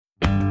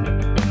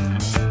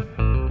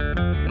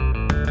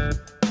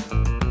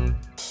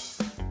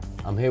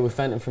I'm here with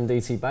Fenton from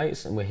DT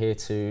Baits, and we're here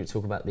to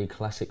talk about the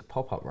classic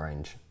pop-up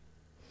range.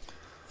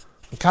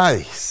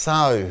 Okay,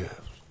 so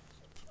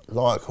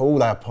like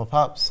all our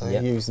pop-ups,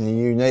 they're using a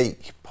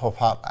unique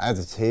pop-up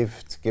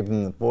additive to give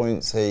them the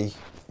buoyancy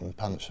and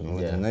punch them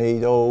with a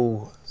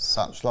needle,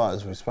 such like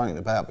as we've spoken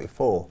about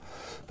before.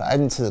 But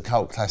adding to the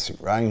Cult Classic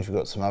range, we've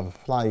got some other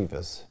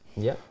flavours.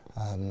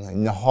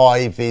 In the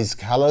high vis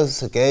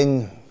colours,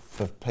 again,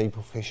 for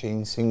people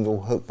fishing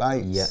single hook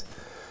baits.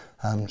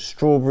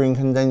 Strawberry and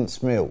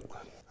condensed milk.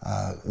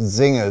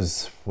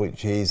 Zingers,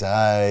 which is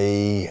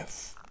a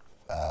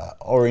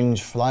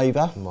orange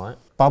flavour.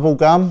 Bubble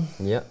gum.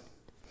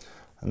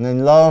 And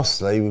then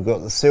lastly, we've got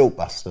the Silk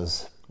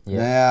Busters.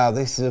 Now,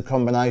 this is a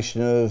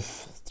combination of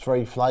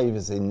 3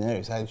 flavours in there.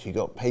 It's actually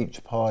got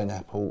peach,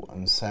 pineapple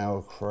and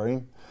sour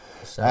cream.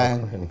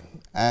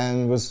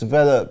 And was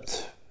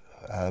developed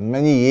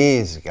many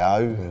years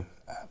ago,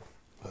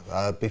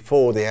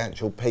 before the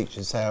actual peach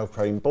and sour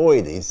cream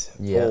boilies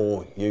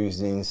for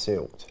using in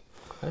silt.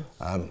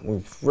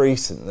 We've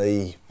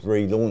recently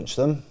relaunched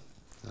them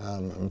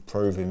and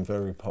proving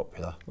very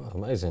popular. Well,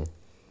 amazing,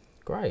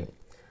 great.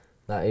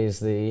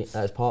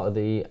 That's part of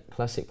the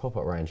classic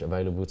pop-up range,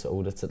 available to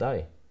order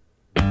today.